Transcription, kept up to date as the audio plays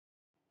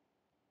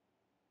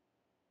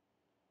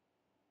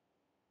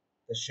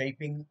The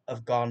Shaping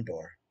of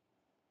Gondor,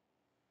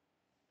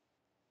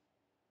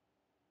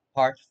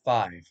 Part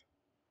 5,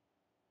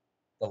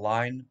 The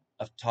Line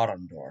of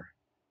Tarandor,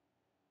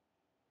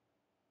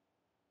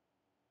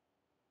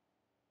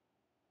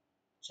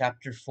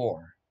 Chapter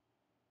 4,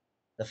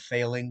 The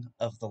Failing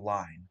of the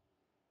Line.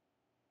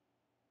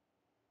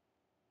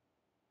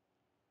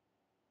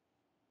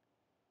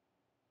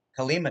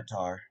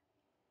 Kalimatar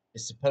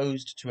is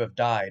supposed to have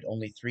died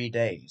only 3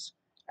 days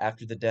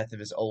after the death of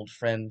his old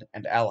friend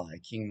and ally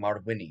King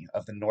Marwini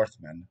of the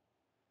Northmen.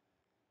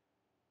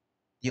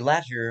 The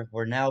latter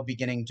were now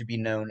beginning to be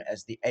known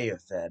as the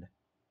Eothed,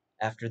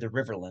 after the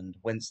riverland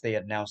whence they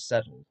had now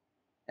settled,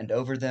 and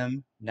over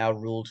them now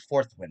ruled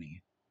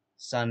Forthwini,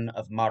 son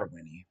of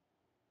Marwini.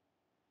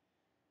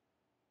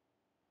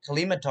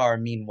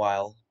 Kalimatar,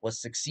 meanwhile,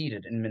 was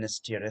succeeded in Minas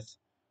Tirith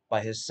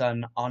by his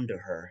son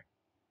Anduhur.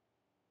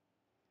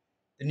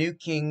 The new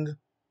king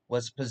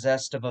was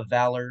possessed of a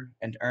valor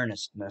and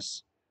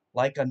earnestness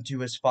like unto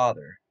his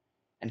father,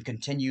 and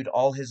continued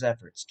all his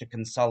efforts to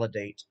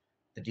consolidate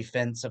the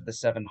defense of the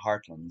seven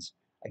heartlands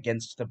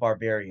against the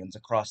barbarians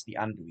across the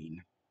Anduin.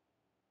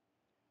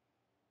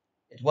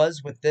 It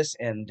was with this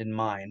end in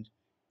mind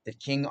that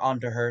King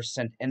Anduhur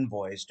sent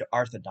envoys to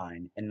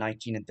Arthedain in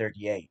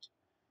 1938.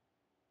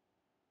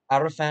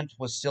 Arafant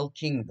was still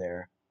king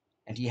there,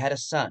 and he had a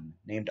son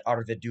named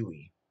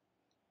Arvedui.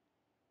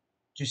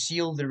 To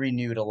seal the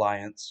renewed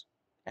alliance,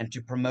 and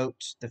to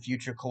promote the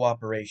future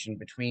cooperation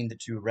between the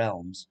two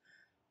realms,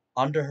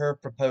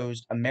 Anduhur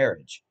proposed a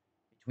marriage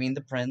between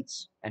the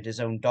prince and his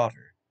own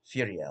daughter,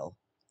 Firiel.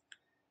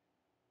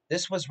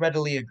 This was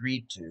readily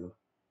agreed to,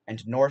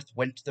 and north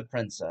went the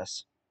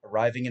princess,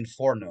 arriving in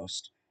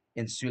Fornost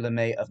in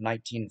Sulemay of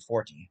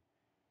 1940,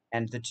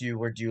 and the two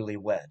were duly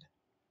wed.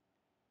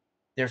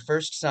 Their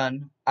first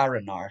son,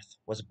 Aranarth,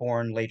 was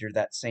born later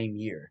that same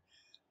year.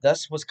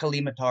 Thus was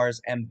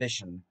Kalimatar's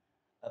ambition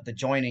of the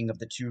joining of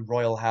the two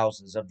royal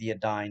houses of the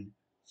Edain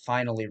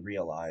finally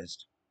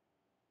realized.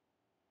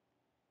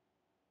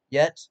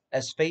 Yet,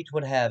 as fate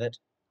would have it,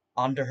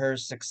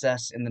 Anduhur's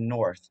success in the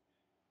north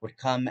would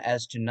come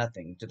as to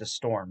nothing to the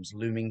storms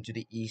looming to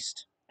the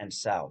east and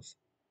south.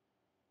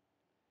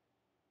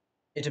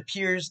 It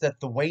appears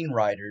that the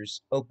Wainriders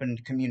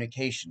opened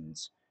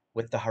communications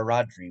with the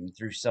Haradrim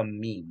through some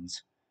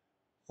means,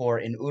 for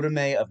in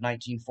Urumay of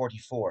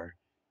 1944,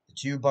 the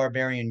two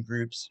barbarian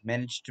groups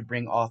managed to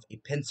bring off a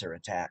pincer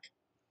attack.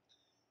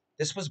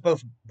 This was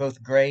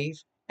both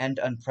grave and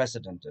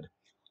unprecedented,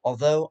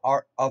 although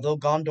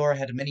Gondor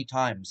had many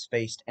times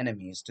faced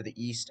enemies to the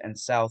east and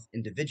south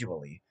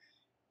individually,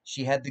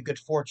 she had the good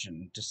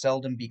fortune to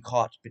seldom be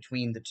caught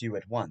between the two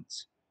at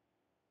once.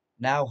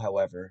 Now,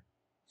 however,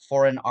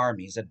 foreign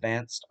armies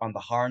advanced on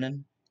the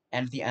Harnan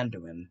and the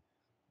Anduin,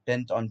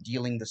 bent on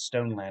dealing the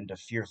Stoneland a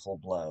fearful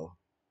blow.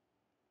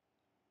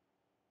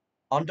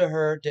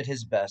 Anduhur did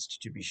his best,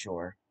 to be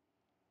sure.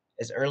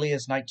 As early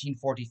as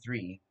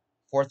 1943,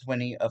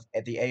 Forthwini of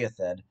the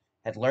Eothed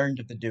had learned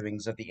of the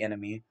doings of the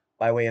enemy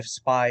by way of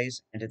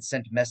spies and had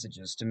sent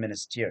messages to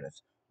Minas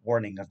Tirith,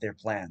 warning of their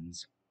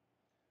plans.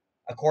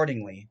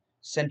 Accordingly,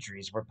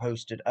 sentries were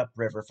posted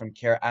upriver from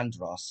Cair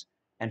Andros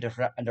and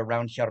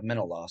around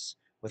Hjarminolos,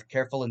 with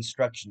careful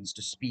instructions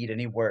to speed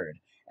any word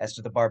as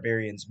to the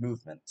barbarians'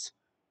 movements,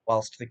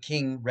 whilst the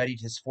king readied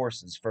his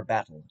forces for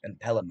battle in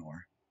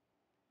Pelennor.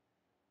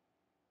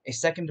 A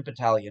second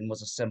battalion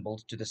was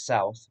assembled to the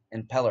south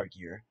in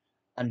Pelargir,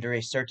 under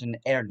a certain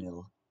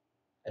Earnur,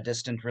 a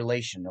distant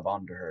relation of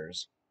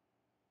Anduhur's.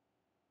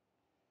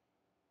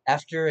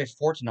 After a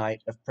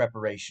fortnight of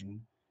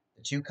preparation,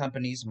 the two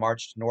companies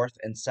marched north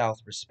and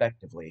south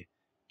respectively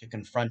to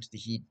confront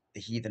the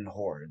heathen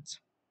hordes.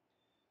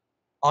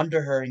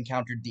 Anduhur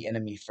encountered the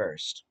enemy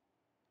first.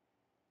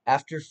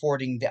 After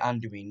fording the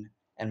Anduin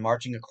and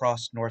marching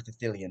across North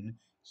Ithilien,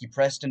 he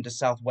pressed into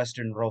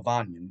southwestern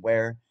Rhovanion,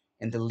 where,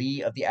 in the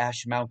lee of the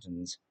Ash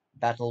Mountains,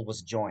 battle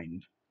was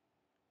joined.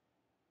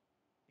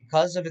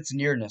 Because of its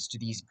nearness to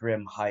these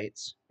grim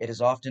heights, it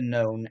is often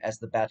known as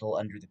the Battle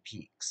under the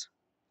Peaks.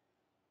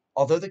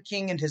 Although the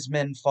king and his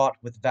men fought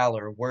with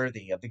valor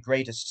worthy of the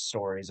greatest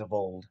stories of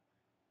old,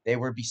 they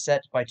were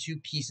beset by two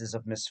pieces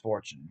of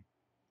misfortune.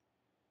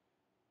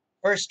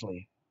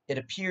 Firstly, it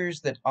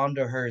appears that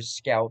Anduhur's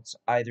scouts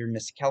either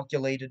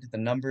miscalculated the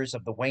numbers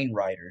of the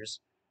Wainriders,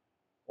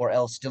 or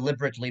else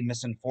deliberately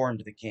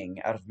misinformed the king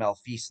out of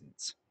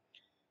malfeasance.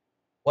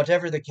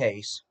 Whatever the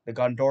case, the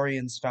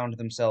Gondorians found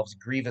themselves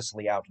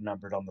grievously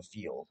outnumbered on the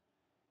field,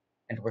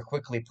 and were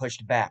quickly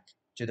pushed back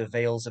to the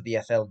vales of the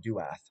Ethel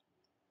Duath.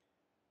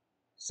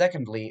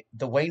 Secondly,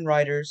 the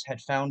Wainriders had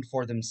found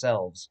for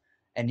themselves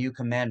a new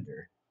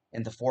commander,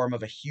 in the form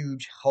of a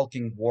huge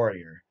hulking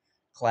warrior,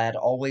 clad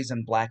always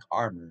in black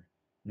armor,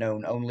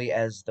 known only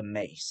as the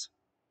Mace.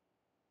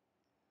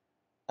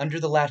 Under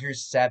the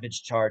latter's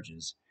savage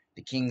charges,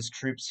 the king's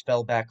troops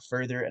fell back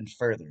further and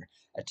further,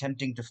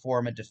 attempting to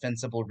form a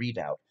defensible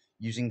redoubt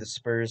using the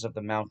spurs of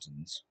the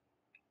mountains.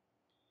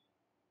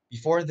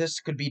 Before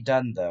this could be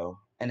done, though,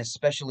 an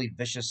especially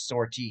vicious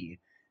sortie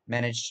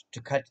managed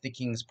to cut the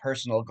king's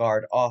personal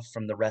guard off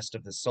from the rest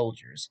of the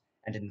soldiers,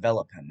 and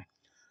envelop him.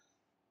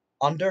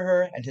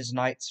 Underher and his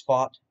knights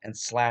fought and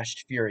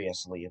slashed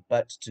furiously,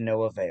 but to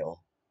no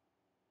avail.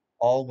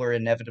 All were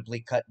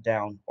inevitably cut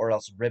down or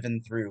else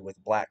riven through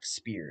with black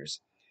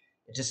spears.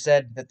 It is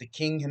said that the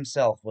king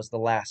himself was the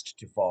last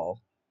to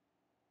fall,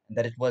 and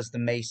that it was the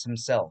mace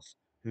himself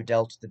who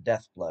dealt the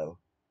death blow,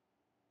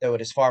 though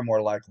it is far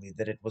more likely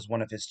that it was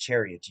one of his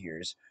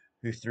charioteers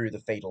who threw the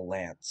fatal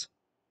lance.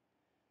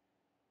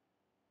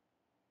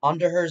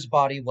 Underher's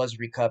body was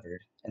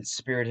recovered and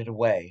spirited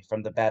away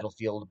from the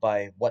battlefield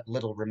by what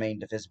little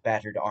remained of his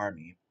battered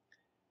army.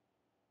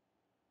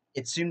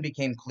 It soon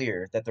became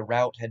clear that the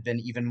rout had been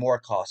even more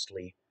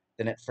costly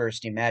than at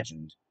first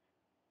imagined,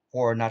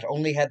 for not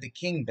only had the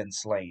king been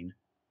slain,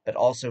 but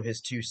also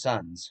his two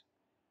sons.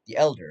 The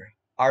elder,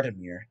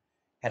 Arthedain,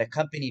 had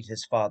accompanied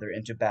his father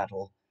into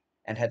battle,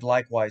 and had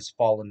likewise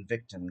fallen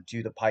victim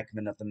to the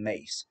pikemen of the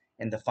mace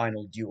in the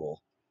final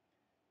duel.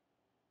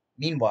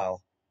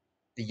 Meanwhile,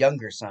 the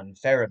younger son,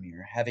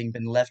 Faramir, having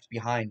been left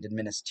behind in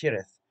Minas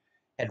Tirith,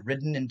 had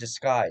ridden in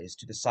disguise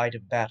to the site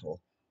of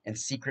battle and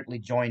secretly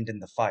joined in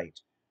the fight,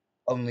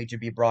 only to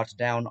be brought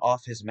down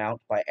off his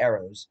mount by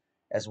arrows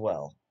as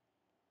well.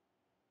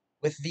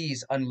 With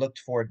these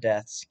unlooked-for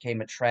deaths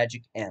came a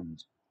tragic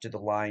end to the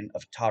line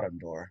of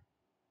Tarandor.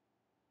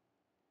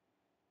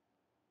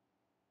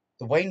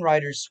 The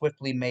Wainriders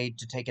swiftly made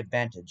to take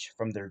advantage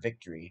from their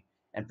victory,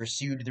 and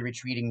pursued the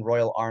retreating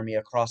royal army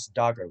across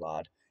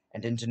Dagorlad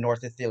and into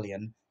North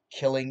Ithilien,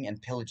 killing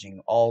and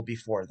pillaging all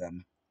before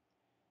them.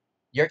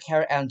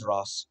 Yerkar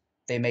Andros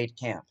they made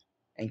camp,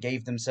 and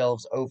gave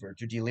themselves over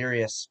to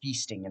delirious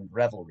feasting and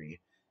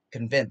revelry,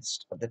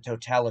 convinced of the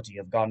totality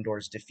of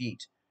Gondor's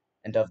defeat,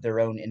 and of their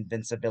own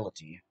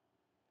invincibility.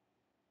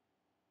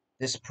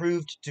 This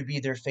proved to be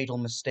their fatal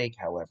mistake,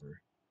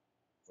 however,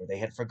 for they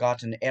had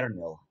forgotten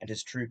Earnur and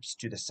his troops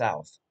to the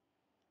south.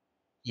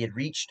 He had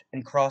reached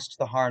and crossed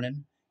the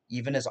Harnen,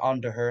 even as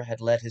Underher had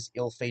led his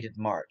ill-fated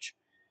march.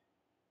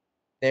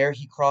 There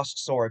he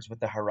crossed swords with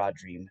the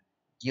Haradrim,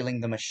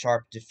 dealing them a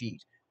sharp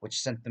defeat, which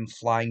sent them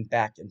flying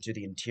back into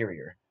the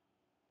interior.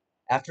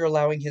 After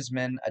allowing his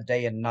men a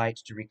day and night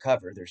to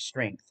recover their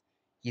strength,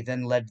 he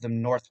then led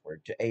them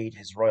northward to aid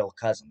his royal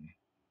cousin.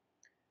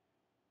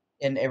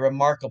 In a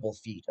remarkable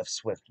feat of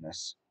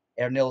swiftness,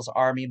 Eärnil's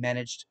army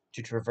managed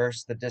to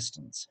traverse the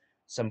distance,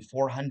 some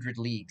 400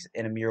 leagues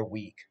in a mere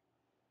week.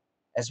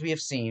 As we have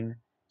seen,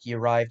 he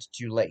arrived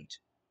too late,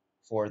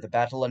 for the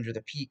battle under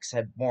the peaks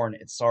had borne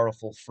its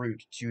sorrowful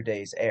fruit 2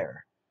 days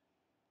ere,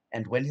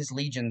 and when his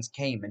legions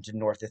came into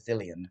North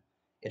Ithilien,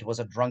 it was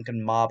a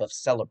drunken mob of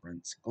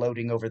celebrants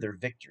gloating over their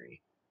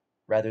victory,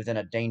 rather than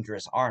a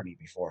dangerous army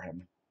before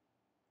him.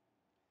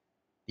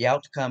 The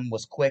outcome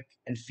was quick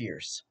and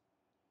fierce.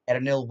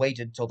 Eärnil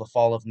waited till the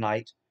fall of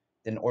night,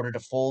 then ordered a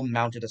full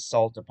mounted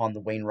assault upon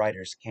the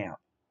Wainriders' camp.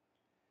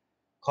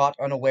 Caught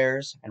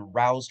unawares and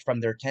roused from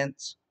their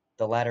tents,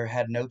 the latter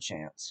had no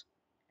chance,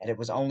 and it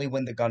was only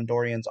when the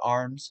Gondorians'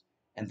 arms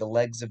and the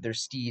legs of their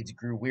steeds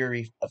grew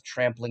weary of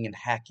trampling and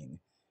hacking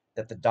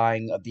that the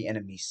dying of the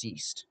enemy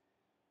ceased.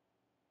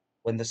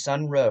 When the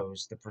sun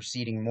rose the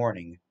preceding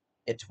morning,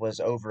 it was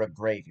over a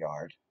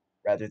graveyard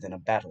rather than a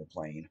battle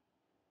plain.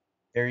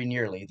 Very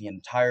nearly the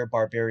entire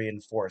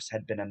barbarian force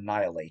had been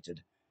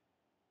annihilated,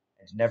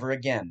 and never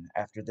again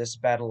after this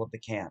battle of the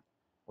camp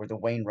were the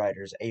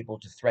Wainriders able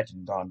to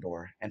threaten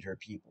Gondor and her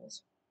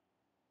peoples.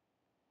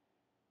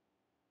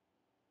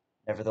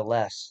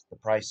 Nevertheless, the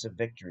price of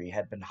victory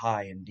had been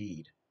high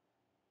indeed.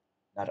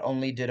 Not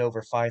only did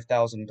over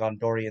 5,000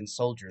 Gondorian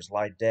soldiers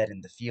lie dead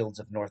in the fields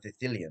of North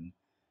Ithilien,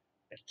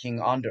 but King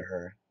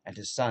Underher and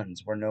his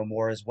sons were no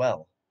more as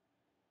well.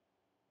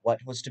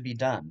 What was to be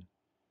done?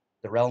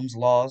 The realm's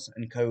laws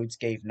and codes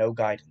gave no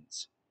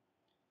guidance.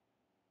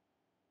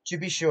 To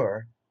be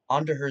sure,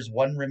 Underher's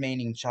one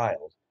remaining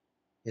child,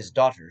 his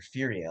daughter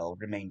Firiel,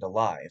 remained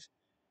alive,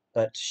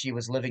 but she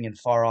was living in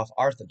far-off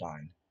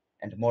Arthedain,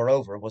 and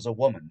moreover was a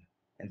woman,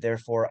 and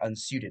therefore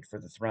unsuited for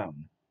the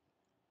throne.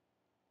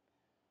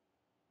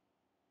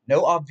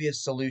 No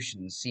obvious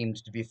solution seemed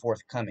to be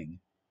forthcoming,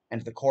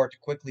 and the court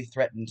quickly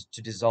threatened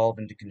to dissolve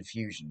into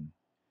confusion.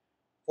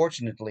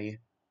 Fortunately,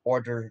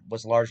 order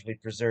was largely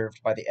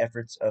preserved by the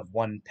efforts of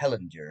one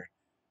Pelindir,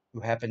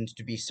 who happened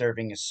to be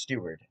serving as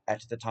steward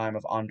at the time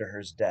of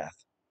Underher's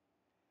death.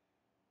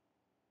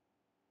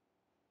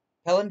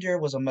 Pelindir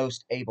was a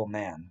most able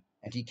man,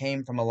 and he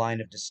came from a line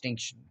of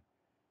distinction,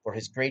 for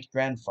his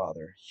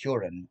great-grandfather,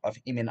 Hurin of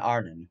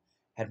Imin-Arnen,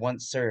 had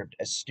once served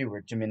as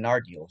steward to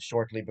Minardil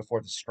shortly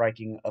before the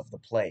striking of the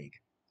plague.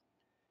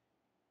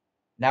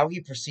 Now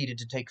he proceeded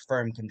to take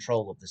firm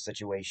control of the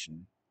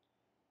situation.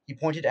 He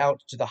pointed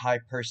out to the high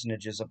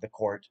personages of the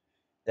court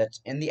that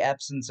in the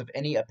absence of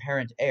any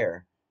apparent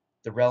heir,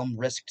 the realm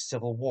risked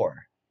civil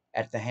war,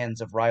 at the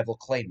hands of rival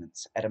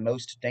claimants at a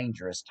most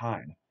dangerous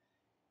time.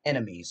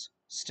 Enemies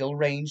still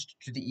ranged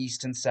to the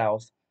east and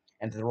south,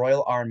 and the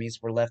royal armies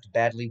were left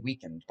badly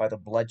weakened by the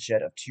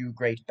bloodshed of 2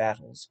 great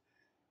battles.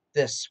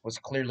 This was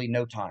clearly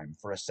no time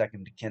for a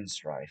second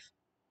kinstrife.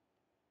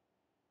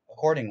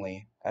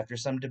 Accordingly, after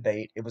some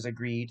debate, it was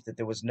agreed that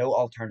there was no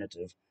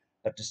alternative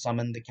but to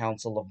summon the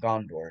Council of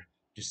Gondor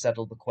to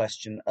settle the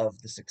question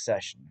of the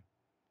succession.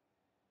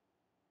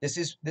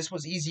 This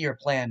was easier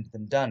planned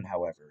than done,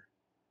 however.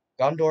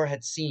 Gondor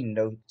had seen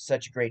no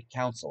such great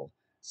council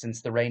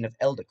since the reign of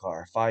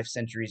Eldacar 5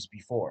 centuries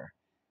before,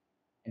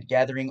 and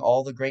gathering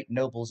all the great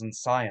nobles and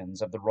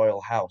scions of the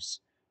royal house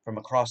from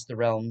across the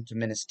realm to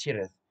Minas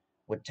Tirith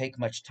would take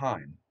much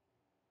time.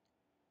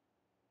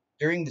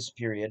 During this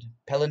period,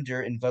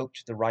 Pelindir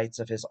invoked the rights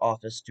of his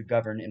office to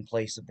govern in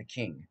place of the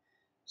king,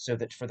 so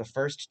that for the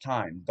first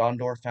time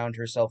Gondor found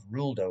herself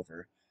ruled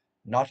over,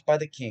 not by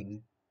the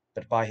king,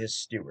 but by his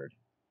steward.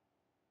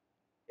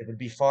 It would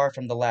be far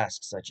from the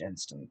last such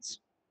instance.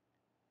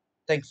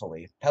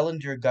 Thankfully,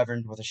 Pelindir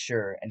governed with a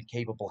sure and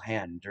capable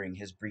hand during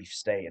his brief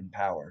stay in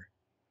power.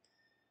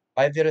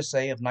 By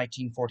Virasay of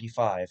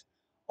 1945,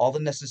 all the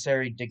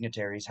necessary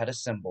dignitaries had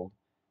assembled,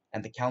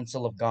 and the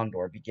Council of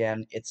Gondor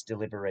began its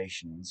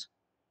deliberations.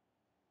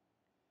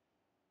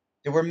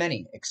 There were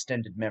many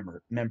extended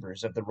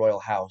members of the royal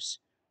house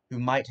who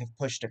might have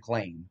pushed a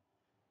claim,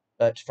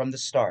 but from the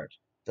start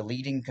the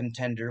leading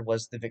contender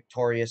was the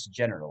victorious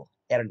general,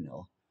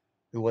 Eärnil,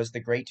 who was the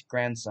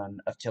great-grandson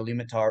of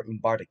Telumithar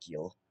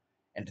Umbardakil,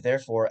 and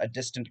therefore a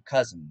distant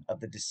cousin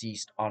of the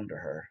deceased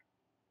Andahur.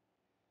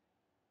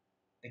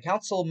 The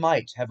council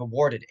might have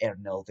awarded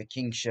Eärnil the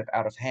kingship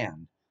out of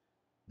hand,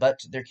 but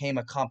there came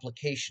a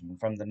complication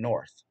from the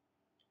north.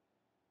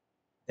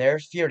 There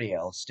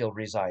Firiel still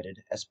resided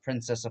as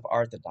Princess of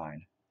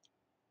Arthedain.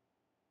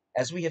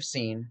 As we have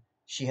seen,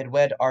 she had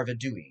wed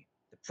Arvedui,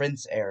 the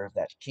prince heir of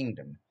that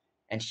kingdom,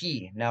 and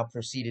he now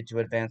proceeded to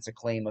advance a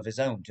claim of his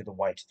own to the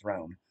White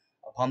Throne,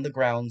 upon the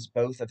grounds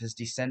both of his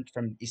descent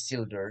from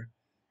Isildur,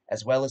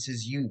 as well as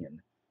his union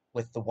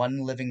with the one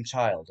living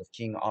child of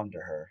King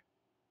Andahur.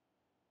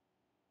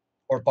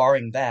 Or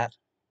barring that,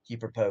 he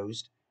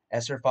proposed,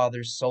 as her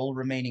father's sole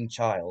remaining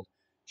child,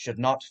 should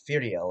not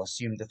Firiel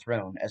assume the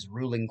throne as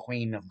ruling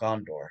queen of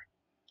Gondor?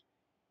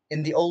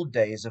 In the old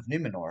days of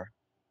Numenor,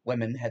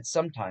 women had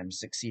sometimes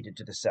succeeded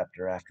to the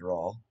scepter after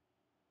all.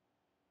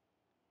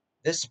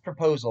 This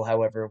proposal,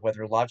 however,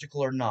 whether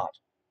logical or not,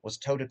 was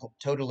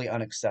totally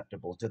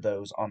unacceptable to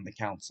those on the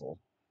council.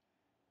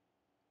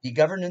 The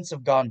governance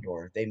of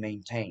Gondor, they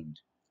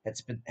maintained,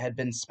 had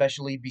been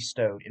specially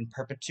bestowed in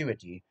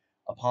perpetuity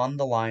upon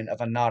the line of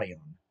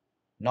Anarion,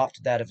 not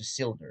that of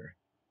Isildur.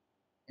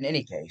 In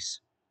any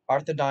case,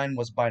 Arthedain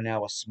was by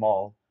now a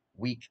small,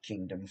 weak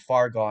kingdom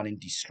far gone in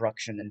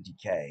destruction and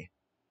decay.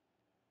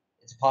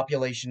 Its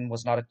population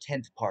was not a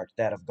tenth part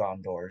that of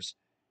Gondor's,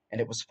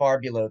 and it was far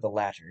below the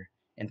latter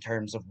in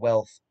terms of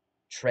wealth,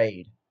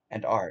 trade,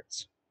 and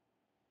arts.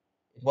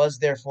 It was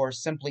therefore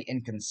simply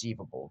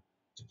inconceivable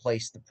to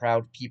place the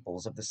proud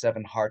peoples of the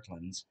Seven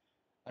Heartlands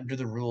under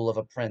the rule of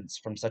a prince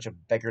from such a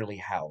beggarly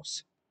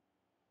house.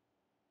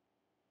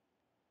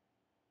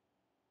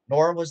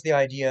 Nor was the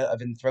idea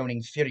of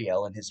enthroning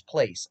Firiel in his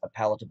place a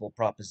palatable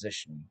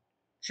proposition.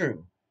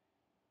 True,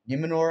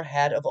 Numenor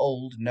had of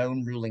old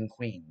known ruling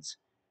queens,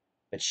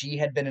 but she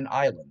had been an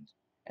island,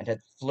 and had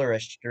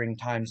flourished during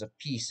times of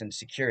peace and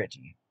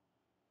security.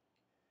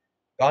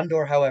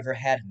 Gondor, however,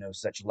 had no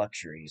such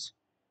luxuries.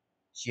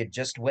 She had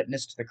just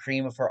witnessed the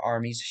cream of her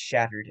armies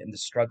shattered in the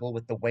struggle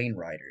with the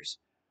Wainriders.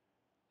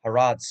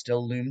 Harad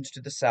still loomed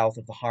to the south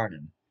of the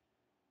Harnen.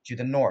 To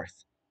the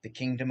north, the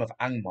kingdom of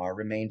Angmar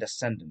remained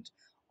ascendant.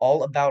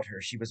 All about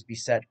her she was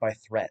beset by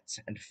threats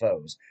and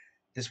foes.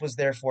 This was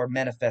therefore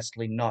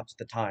manifestly not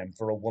the time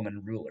for a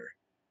woman ruler,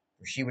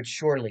 for she would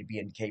surely be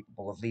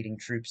incapable of leading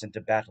troops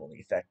into battle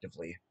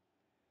effectively.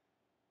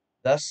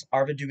 Thus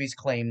Arvedui's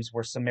claims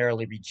were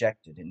summarily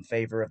rejected in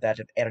favor of that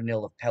of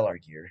Eärnil of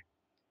Pelargir.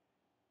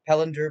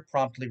 Pelindir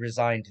promptly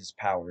resigned his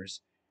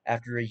powers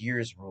after a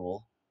year's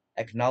rule,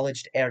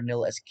 acknowledged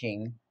Eärnil as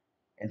king,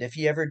 and if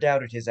he ever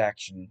doubted his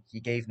action, he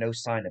gave no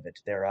sign of it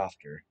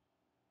thereafter.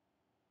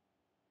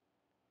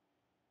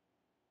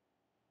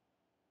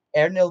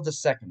 Eärnil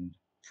II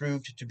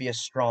proved to be a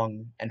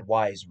strong and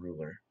wise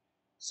ruler,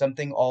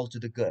 something all to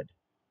the good,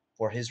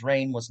 for his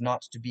reign was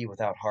not to be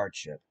without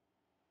hardship.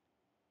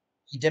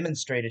 He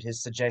demonstrated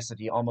his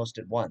sagacity almost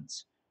at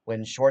once,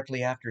 when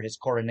shortly after his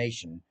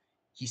coronation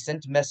he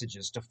sent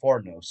messages to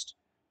Fornost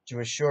to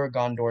assure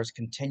Gondor's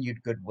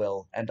continued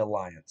goodwill and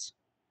alliance.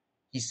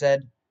 He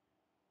said,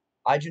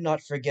 "I do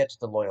not forget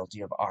the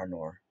loyalty of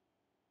Arnor,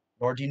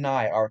 nor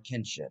deny our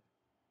kinship,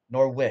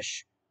 nor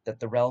wish that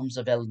the realms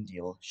of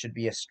Elendil should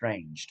be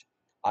estranged.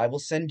 I will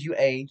send you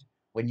aid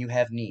when you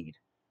have need,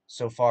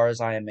 so far as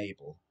I am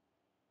able."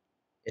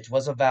 It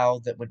was a vow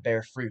that would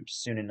bear fruit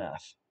soon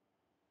enough.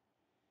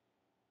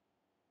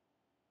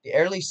 The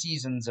early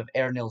seasons of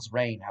Eärnil's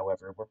reign,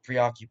 however, were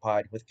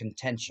preoccupied with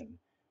contention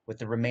with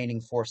the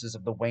remaining forces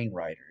of the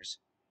Wainriders.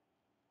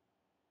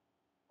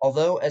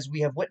 Although, as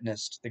we have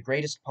witnessed, the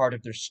greatest part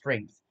of their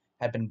strength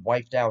had been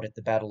wiped out at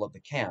the Battle of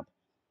the Camp,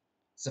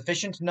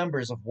 sufficient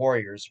numbers of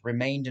warriors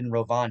remained in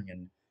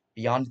Rhovanion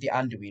beyond the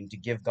Anduin to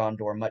give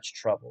Gondor much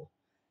trouble.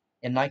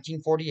 In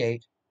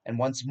 1948, and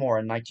once more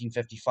in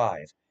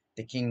 1955,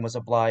 the king was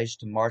obliged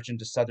to march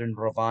into southern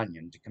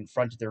Rhovanion to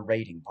confront their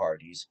raiding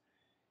parties.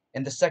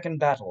 In the second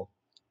battle,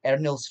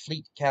 Eärnur's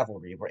fleet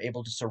cavalry were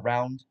able to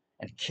surround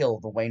and kill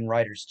the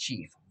Wainriders'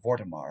 chief,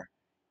 Vortimar,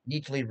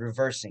 neatly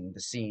reversing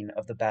the scene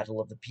of the Battle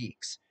of the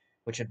Peaks,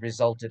 which had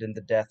resulted in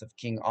the death of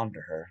King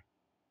Onderher.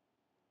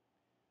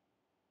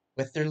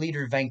 With their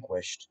leader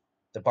vanquished,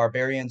 the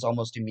barbarians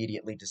almost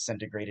immediately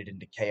disintegrated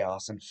into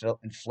chaos and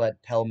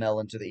fled pell-mell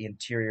into the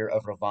interior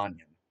of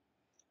Rhovanion.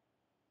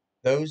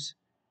 Those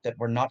that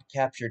were not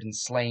captured and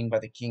slain by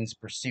the king's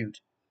pursuit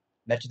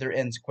met their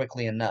ends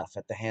quickly enough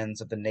at the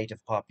hands of the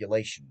native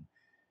population,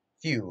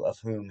 few of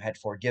whom had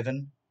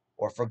forgiven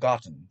or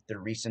forgotten their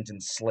recent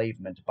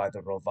enslavement by the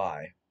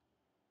Rovai.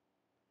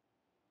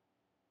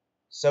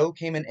 So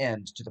came an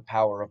end to the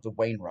power of the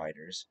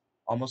Wainriders,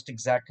 almost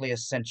exactly a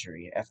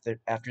century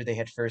after they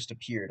had first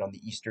appeared on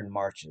the eastern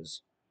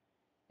marches.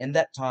 In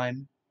that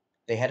time,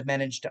 they had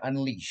managed to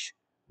unleash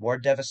more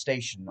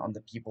devastation on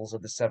the peoples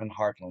of the Seven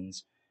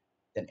Heartlands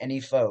than any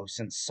foe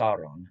since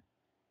Sauron,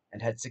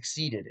 and had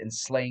succeeded in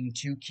slaying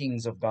 2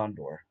 kings of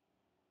Gondor.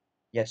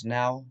 Yet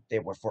now they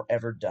were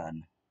forever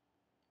done.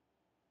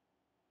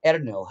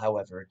 Eärnur,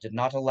 however, did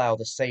not allow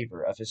the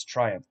savor of his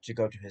triumph to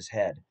go to his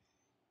head.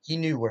 He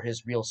knew where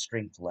his real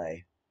strength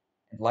lay,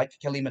 and like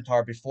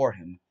Kelimatar before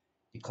him,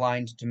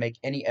 declined to make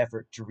any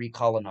effort to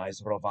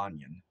recolonize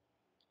Rhovanion.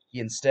 He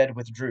instead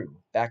withdrew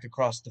back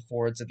across the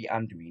fords of the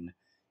Anduin,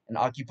 and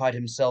occupied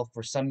himself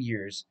for some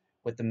years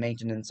with the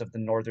maintenance of the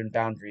northern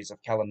boundaries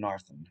of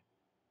Calenarthon.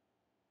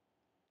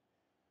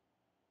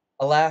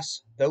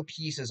 Alas, though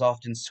peace is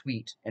often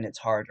sweet in its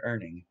hard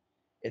earning,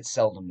 it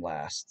seldom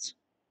lasts,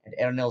 and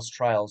Eärnur's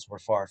trials were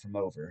far from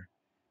over.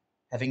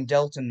 Having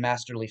dealt in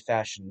masterly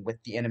fashion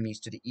with the enemies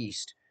to the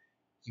east,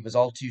 he was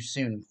all too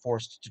soon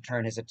forced to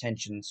turn his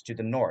attentions to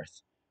the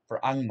north, for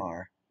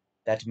Angmar,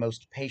 that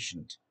most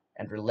patient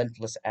and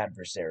relentless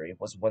adversary,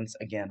 was once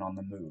again on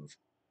the move.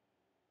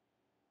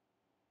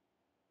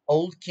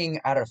 Old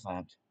King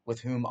Arafat,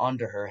 with whom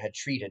Onderher had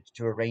treated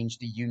to arrange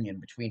the union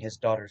between his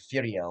daughter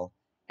Firiel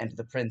and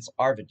the Prince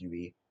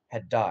Arvedui,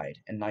 had died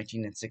in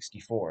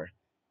 1964,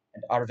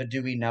 and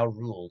Arvedui now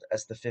ruled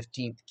as the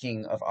 15th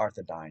King of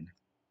Arthedain.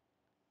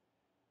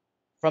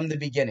 From the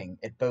beginning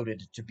it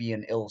boded to be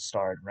an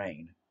ill-starred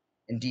reign.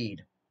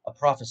 Indeed, a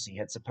prophecy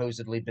had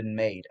supposedly been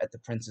made at the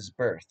prince's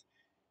birth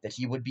that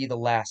he would be the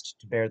last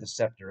to bear the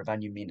scepter of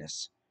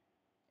Anuminis,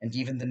 and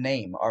even the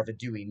name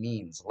Arvedui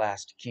means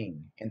last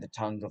king in the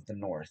tongue of the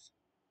north.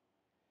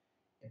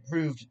 It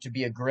proved to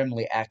be a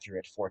grimly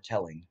accurate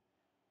foretelling,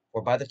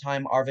 for by the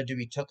time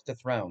Arvedui took the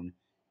throne,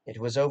 it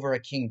was over a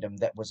kingdom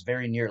that was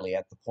very nearly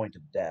at the point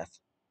of death.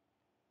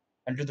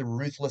 Under the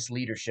ruthless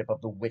leadership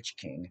of the Witch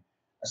King,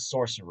 a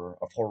sorcerer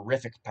of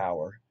horrific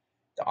power,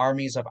 the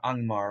armies of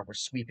Angmar were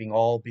sweeping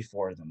all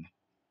before them.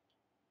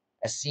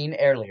 As seen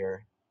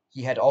earlier,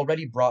 he had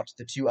already brought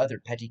the 2 other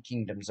petty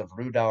kingdoms of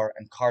Rudar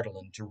and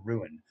Cardolan to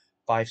ruin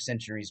 5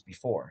 centuries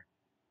before.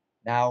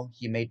 Now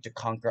he made to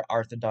conquer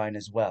Arthedain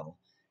as well,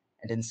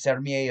 and in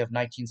Sermier of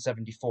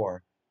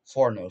 1974,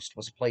 Fornost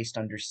was placed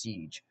under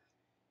siege.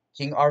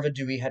 King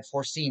Arvedui had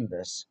foreseen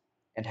this,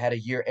 and had a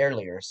year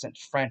earlier sent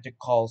frantic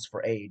calls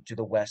for aid to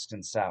the west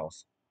and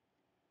south.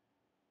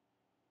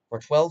 For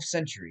 12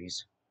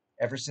 centuries,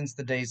 ever since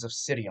the days of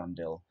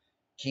Siriondil,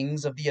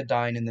 kings of the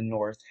Edain in the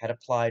north had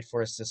applied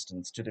for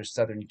assistance to their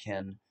southern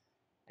kin,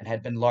 and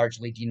had been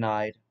largely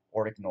denied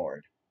or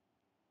ignored.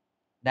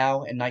 Now,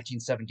 in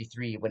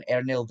 1973, when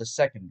Eärnur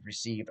II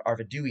received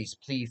Arvedui's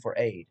plea for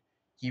aid,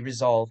 he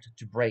resolved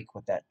to break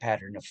with that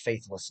pattern of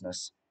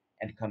faithlessness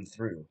and come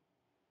through.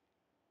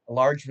 A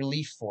large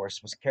relief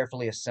force was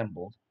carefully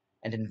assembled,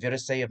 and in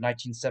Virasay of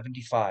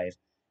 1975,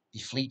 the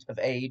fleet of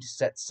aid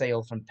set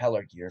sail from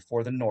Pelargir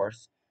for the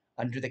north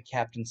under the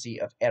captaincy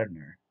of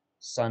Earnur,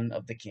 son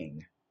of the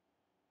king.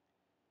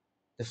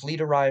 The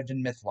fleet arrived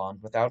in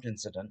Mithlond without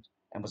incident,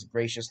 and was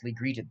graciously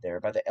greeted there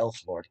by the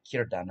elf lord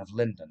Círdan of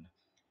Lindon,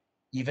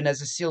 even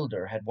as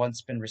Isildur had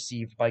once been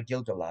received by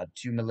Gil-galad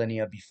 2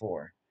 millennia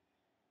before.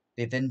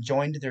 They then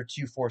joined their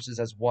 2 forces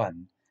as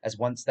one, as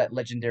once that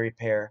legendary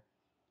pair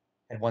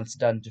had once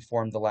done to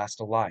form the last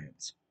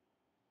alliance.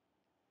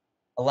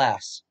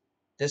 Alas,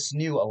 this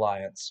new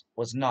alliance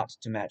was not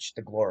to match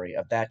the glory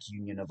of that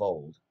union of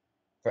old,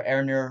 for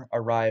Earnur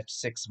arrived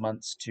 6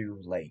 months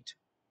too late.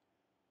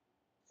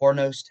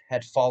 Fornost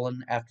had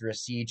fallen after a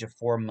siege of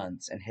 4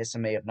 months in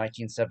Hisamay of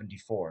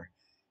 1974,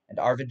 and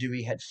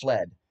Arvedui had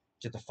fled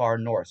to the far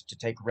north to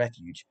take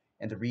refuge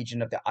in the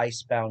region of the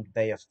ice-bound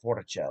Bay of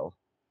Forachel.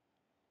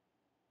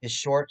 His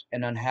short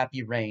and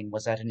unhappy reign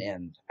was at an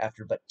end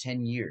after but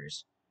 10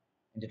 years,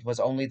 and it was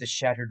only the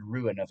shattered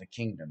ruin of a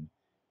kingdom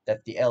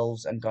that the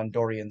elves and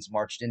Gondorians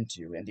marched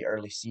into in the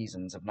early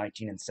seasons of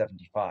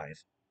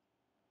 1975.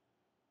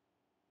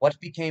 What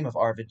became of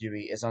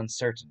Arvedui is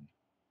uncertain.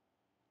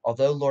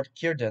 Although Lord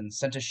Círdan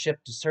sent a ship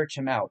to search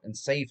him out and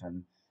save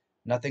him,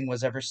 nothing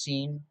was ever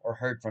seen or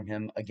heard from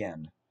him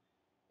again.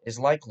 It is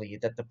likely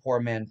that the poor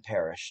man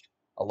perished,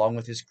 along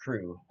with his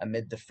crew,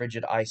 amid the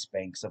frigid ice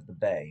banks of the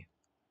bay.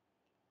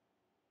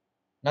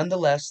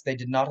 Nonetheless, they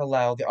did not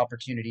allow the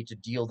opportunity to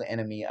deal the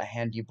enemy a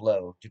handy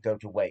blow to go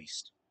to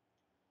waste.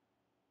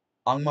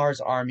 Angmar's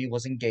army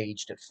was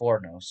engaged at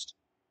Fornost,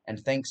 and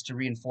thanks to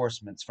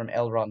reinforcements from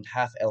Elrond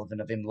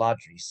half-elven of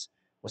Imladris,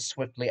 was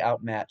swiftly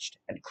outmatched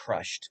and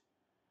crushed.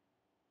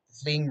 The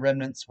fleeing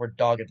remnants were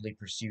doggedly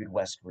pursued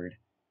westward,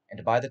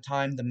 and by the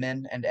time the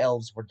men and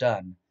elves were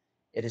done,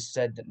 it is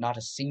said that not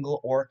a single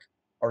orc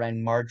or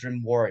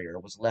Angmardrim warrior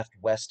was left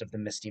west of the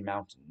Misty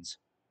Mountains.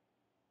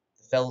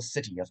 The fell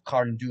city of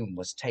Carn Dûm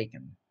was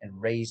taken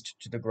and razed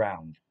to the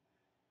ground.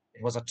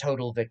 It was a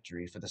total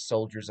victory for the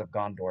soldiers of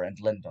Gondor and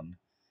Lindon,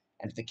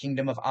 and the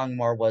kingdom of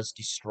Angmar was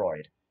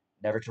destroyed,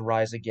 never to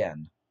rise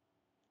again.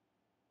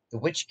 The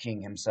Witch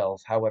King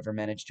himself, however,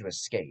 managed to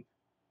escape,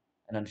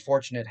 an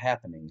unfortunate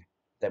happening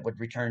that would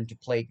return to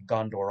plague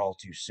Gondor all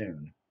too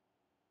soon.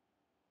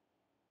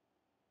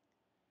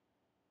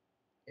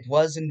 It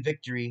was in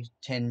victory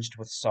tinged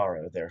with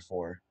sorrow,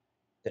 therefore,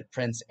 that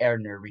Prince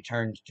Earnur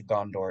returned to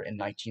Gondor in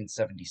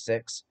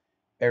 1976,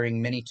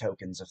 bearing many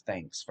tokens of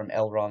thanks from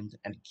Elrond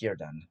and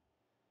Círdan.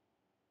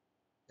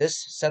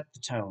 This set the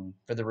tone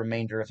for the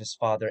remainder of his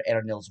father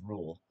Eärnil's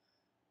rule.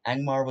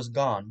 Angmar was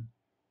gone,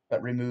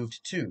 but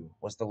removed too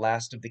was the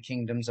last of the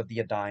kingdoms of the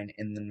Edain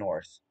in the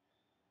north.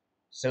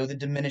 So the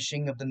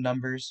diminishing of the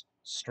numbers,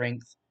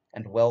 strength,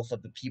 and wealth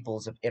of the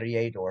peoples of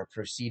Eriador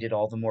proceeded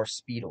all the more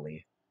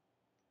speedily.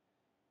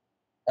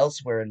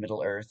 Elsewhere in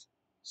Middle-earth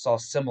saw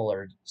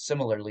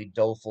similarly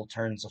doleful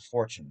turns of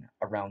fortune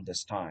around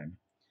this time.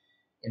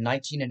 In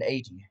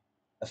 1980,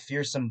 a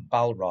fearsome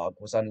Balrog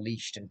was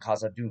unleashed in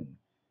Khazad-dûm,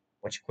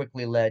 which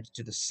quickly led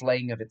to the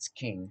slaying of its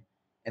king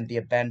and the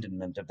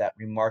abandonment of that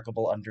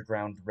remarkable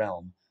underground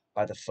realm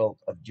by the folk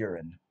of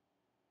Durin.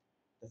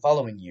 The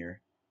following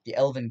year, the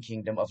elven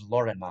kingdom of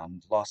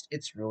Lorenland lost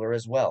its ruler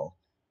as well,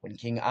 when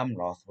King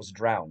Amroth was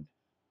drowned,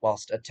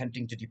 whilst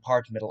attempting to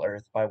depart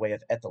Middle-earth by way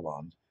of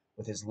Ethelond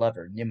with his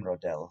lover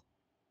Nimrodel.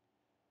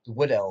 The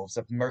wood elves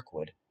of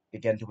Mirkwood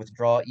began to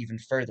withdraw even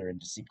further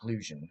into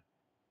seclusion.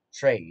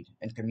 Trade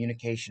and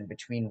communication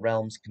between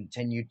realms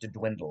continued to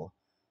dwindle.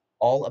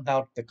 All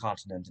about the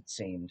continent, it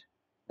seemed,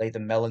 lay the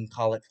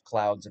melancholic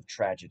clouds of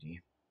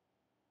tragedy.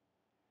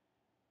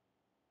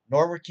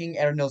 Nor were King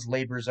Eärnil's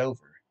labors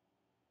over.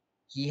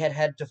 He had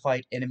had to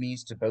fight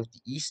enemies to both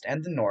the east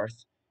and the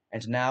north,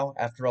 and now,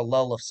 after a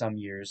lull of some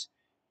years,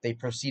 they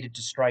proceeded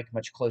to strike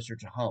much closer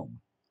to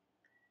home.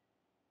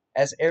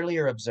 As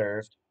earlier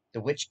observed,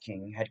 the Witch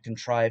King had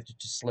contrived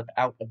to slip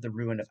out of the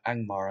ruin of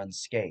Angmar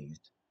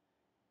unscathed.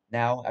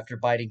 Now, after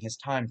biding his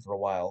time for a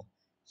while,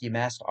 he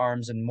amassed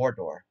arms in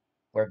Mordor,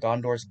 where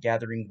Gondor's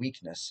gathering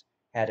weakness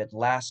had at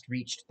last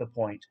reached the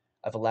point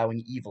of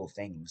allowing evil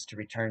things to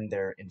return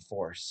there in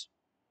force.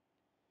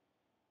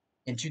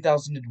 In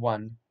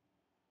 2001,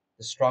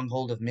 the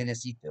stronghold of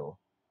Minas Ithil,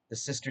 the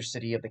sister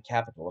city of the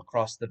capital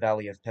across the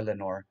valley of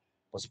Pelennor,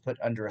 was put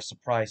under a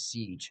surprise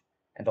siege,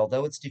 and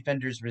although its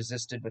defenders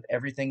resisted with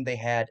everything they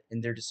had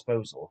in their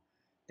disposal,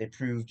 they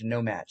proved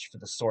no match for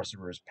the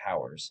sorcerer's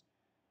powers.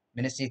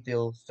 Minas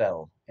Ithil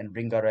fell in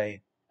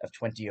Ringaray of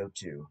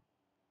 2002.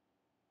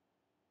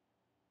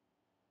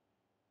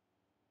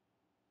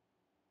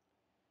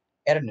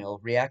 Eärnil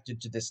reacted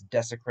to this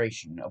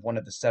desecration of one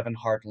of the Seven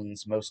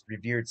Heartlands' most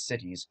revered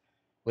cities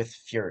with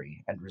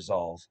fury and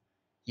resolve.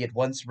 He at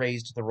once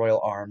raised the royal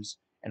arms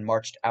and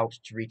marched out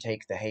to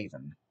retake the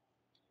haven.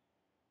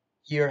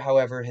 Here,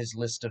 however, his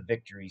list of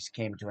victories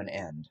came to an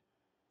end,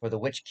 for the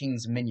Witch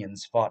King's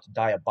minions fought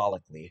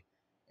diabolically,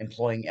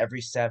 employing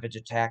every savage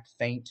attack,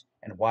 feint,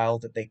 and wile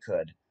that they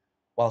could,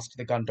 whilst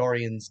the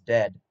Gondorians'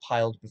 dead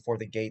piled before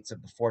the gates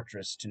of the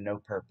fortress to no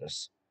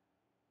purpose.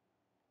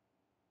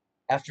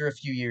 After a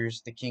few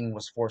years, the king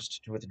was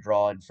forced to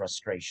withdraw in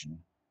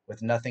frustration,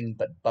 with nothing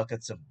but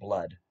buckets of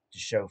blood to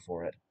show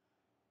for it,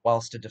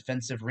 whilst a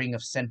defensive ring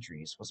of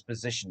sentries was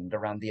positioned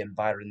around the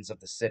environs of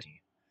the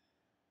city.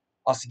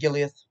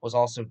 Osgiliath was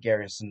also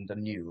garrisoned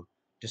anew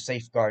to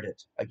safeguard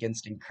it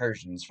against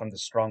incursions from the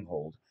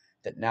stronghold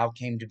that now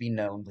came to be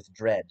known with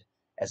dread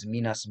as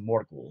Minas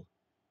Morgul,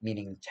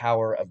 meaning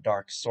Tower of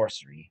Dark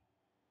Sorcery.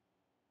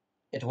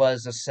 It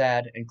was a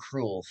sad and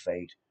cruel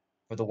fate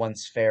for the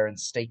once fair and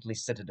stately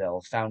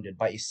citadel founded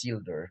by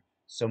Isildur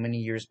so many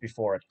years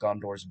before at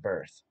Gondor's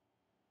birth.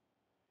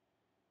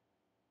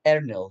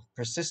 Eärnil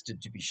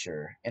persisted, to be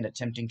sure, in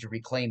attempting to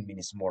reclaim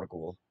Minas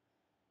Morgul.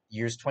 The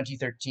years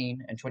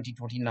 2013 and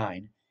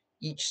 2029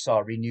 each saw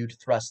renewed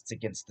thrusts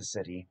against the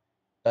city,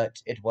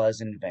 but it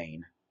was in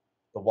vain.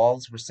 The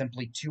walls were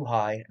simply too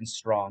high and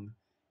strong,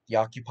 the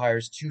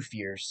occupiers too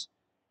fierce,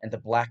 and the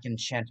black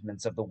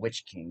enchantments of the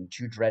Witch King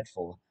too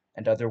dreadful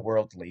and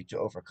otherworldly to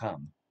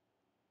overcome.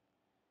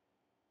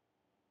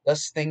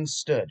 Thus things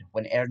stood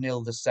when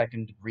Eärnil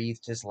II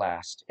breathed his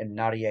last in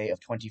Narié of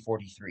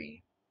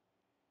 2043.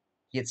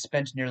 He had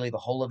spent nearly the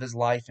whole of his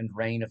life and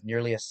reign of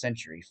nearly a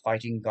century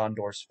fighting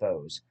Gondor's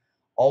foes,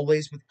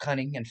 always with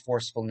cunning and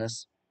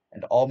forcefulness,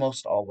 and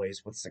almost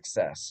always with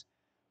success.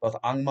 Both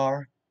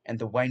Angmar and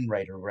the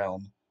Wainrider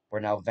realm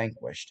were now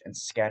vanquished and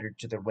scattered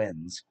to the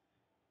winds,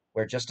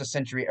 where just a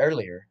century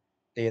earlier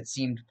they had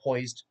seemed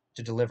poised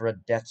to deliver a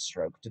death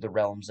stroke to the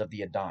realms of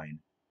the Edain.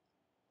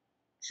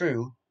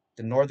 True,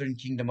 the northern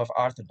kingdom of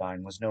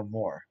Arthedain was no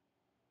more.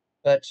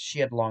 but she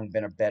had long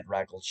been a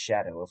bedraggled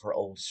shadow of her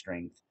old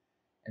strength,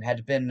 and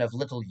had been of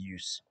little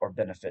use or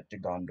benefit to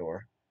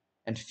Gondor,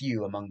 and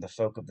few among the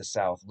folk of the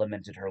south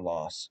lamented her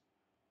loss.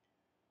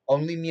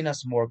 Only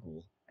Minas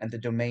Morgul and the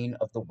domain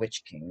of the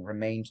Witch King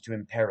remained to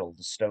imperil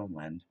the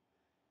Stoneland,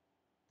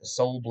 the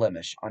sole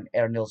blemish on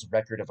Eärnil's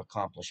record of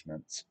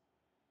accomplishments.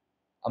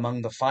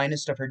 Among the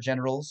finest of her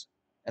generals,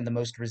 and the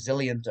most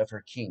resilient of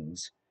her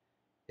kings,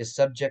 his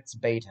subjects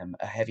bade him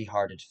a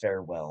heavy-hearted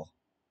farewell.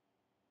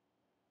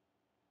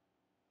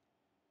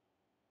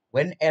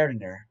 When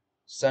Earnur,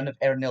 son of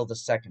Eärnil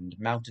II,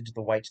 mounted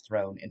the White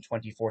Throne in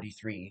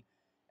 2043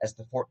 as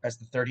the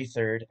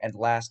 33rd and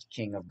last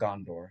king of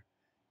Gondor,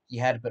 he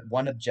had but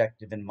one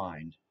objective in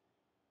mind: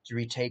 to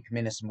retake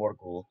Minas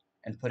Morgul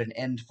and put an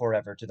end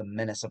forever to the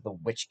menace of the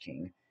Witch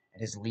King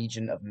and his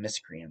legion of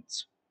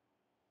miscreants.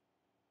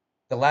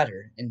 The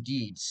latter,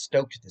 indeed,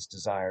 stoked this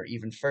desire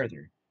even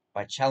further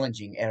by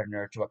challenging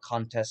Eärnur to a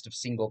contest of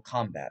single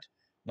combat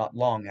not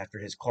long after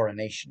his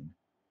coronation.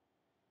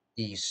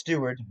 The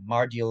steward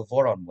Mardial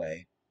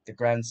Voronwë, the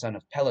grandson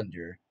of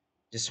Pellindur,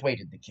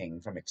 dissuaded the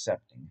king from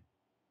accepting.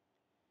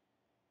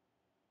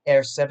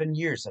 Ere 7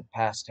 years had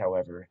passed,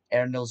 however,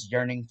 Eärnil's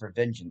yearning for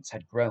vengeance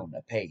had grown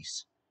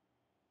apace.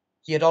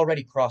 He had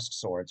already crossed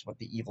swords with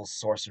the evil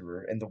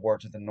sorcerer in the war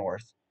to the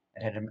north,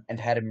 and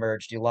had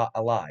emerged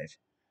alive.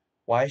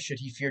 Why should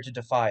he fear to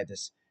defy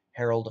this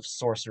herald of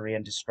sorcery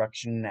and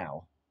destruction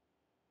now?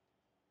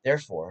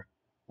 Therefore,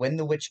 when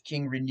the Witch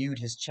King renewed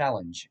his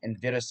challenge in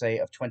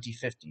Virasay of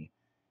 2050,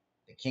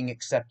 the king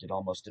accepted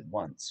almost at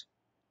once.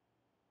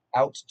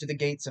 Out to the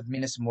gates of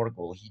Minas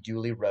Morgul he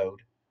duly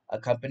rode,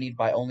 accompanied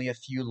by only a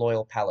few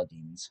loyal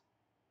paladins.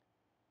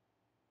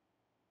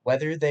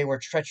 Whether they were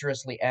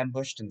treacherously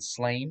ambushed and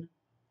slain,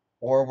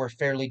 or were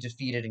fairly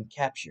defeated and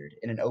captured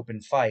in an open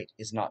fight,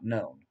 is not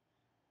known.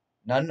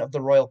 None of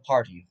the royal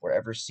party were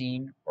ever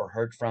seen or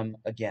heard from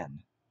again.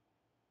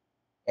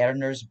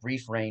 Eärnur's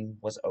brief reign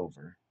was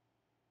over.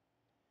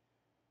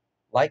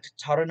 Like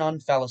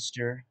Taranon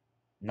Falistir,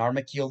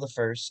 Narmakil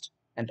I,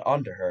 and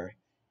Onderher,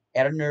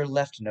 Eärnur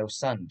left no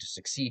son to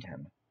succeed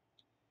him.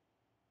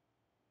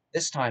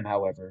 This time,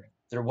 however,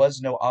 there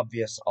was no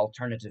obvious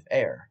alternative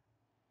heir.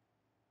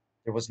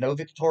 There was no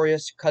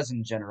victorious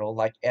cousin general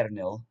like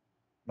Eärnil,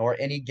 nor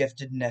any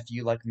gifted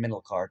nephew like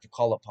Minilcar to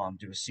call upon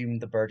to assume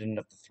the burden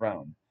of the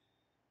throne.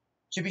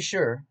 To be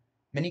sure,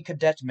 many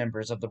cadet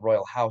members of the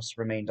royal house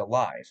remained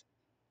alive,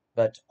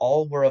 but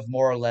all were of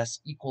more or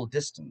less equal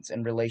distance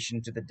in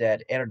relation to the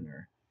dead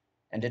Eärnur,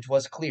 and it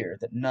was clear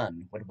that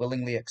none would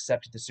willingly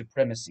accept the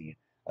supremacy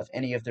of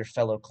any of their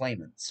fellow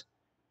claimants.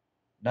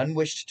 None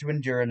wished to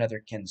endure another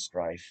kin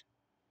strife.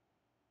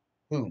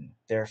 Whom,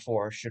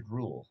 therefore, should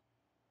rule?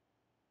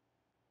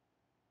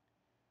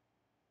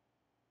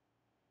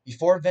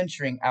 Before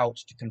venturing out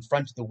to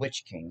confront the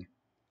Witch King,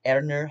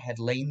 Eärnur had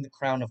lain the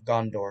crown of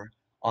Gondor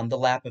on the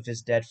lap of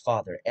his dead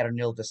father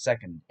Eärnil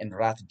II in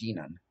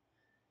Arthedain.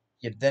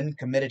 He had then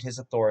committed his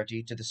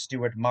authority to the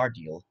steward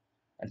Mardial,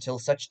 until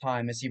such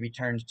time as he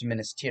returned to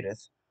Minas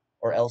Tirith,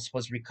 or else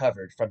was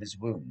recovered from his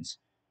wounds,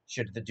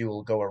 should the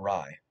duel go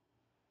awry.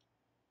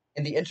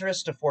 In the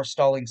interest of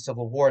forestalling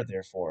civil war,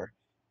 therefore,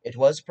 it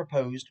was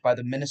proposed by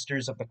the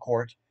ministers of the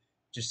court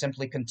to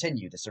simply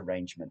continue this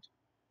arrangement.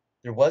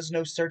 There was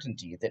no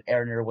certainty that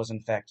Eärnur was in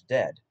fact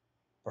dead.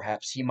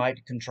 Perhaps he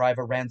might contrive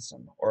a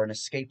ransom or an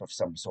escape of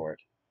some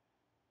sort.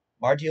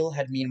 Mardial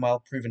had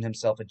meanwhile proven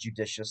himself a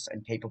judicious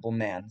and capable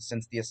man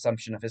since the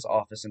assumption of his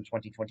office in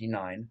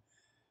 2029.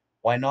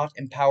 Why not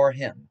empower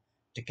him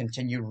to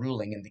continue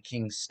ruling in the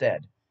king's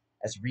stead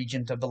as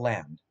regent of the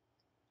land,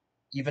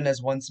 even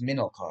as once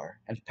Minilcar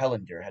and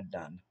Pellindur had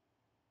done?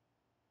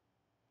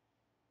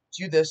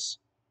 To this,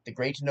 the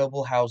great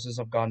noble houses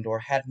of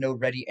Gondor had no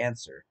ready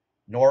answer,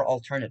 nor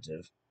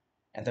alternative,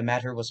 and the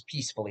matter was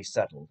peacefully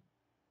settled.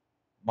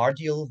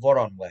 Mardial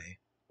Voronwë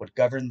would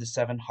govern the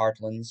 7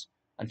 Heartlands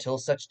until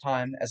such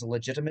time as a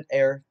legitimate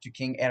heir to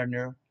King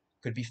Eärnur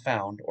could be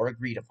found or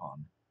agreed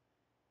upon.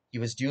 He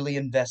was duly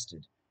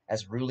invested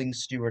as ruling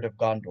steward of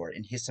Gondor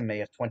in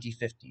Hisamay of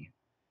 2050.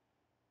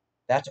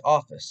 That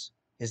office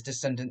his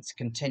descendants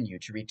continue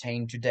to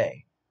retain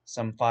today,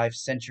 some 5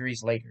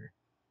 centuries later,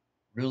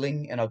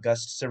 ruling in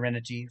august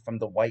serenity from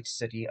the white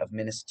city of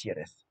Minas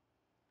Tirith.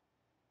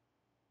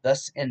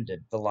 Thus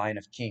ended the line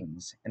of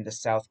kings in the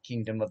south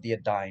kingdom of the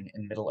Arthedain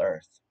in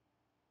Middle-earth.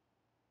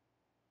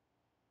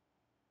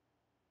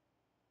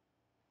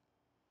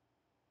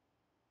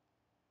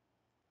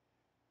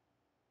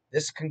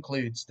 This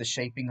concludes the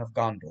shaping of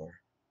Gondor,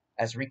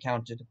 as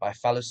recounted by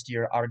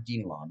Falistir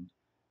Ardinland,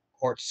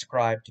 court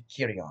scribe to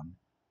Cirion,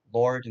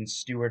 lord and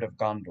steward of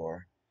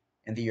Gondor,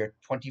 in the year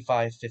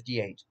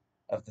 2558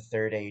 of the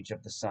Third Age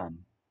of the Sun.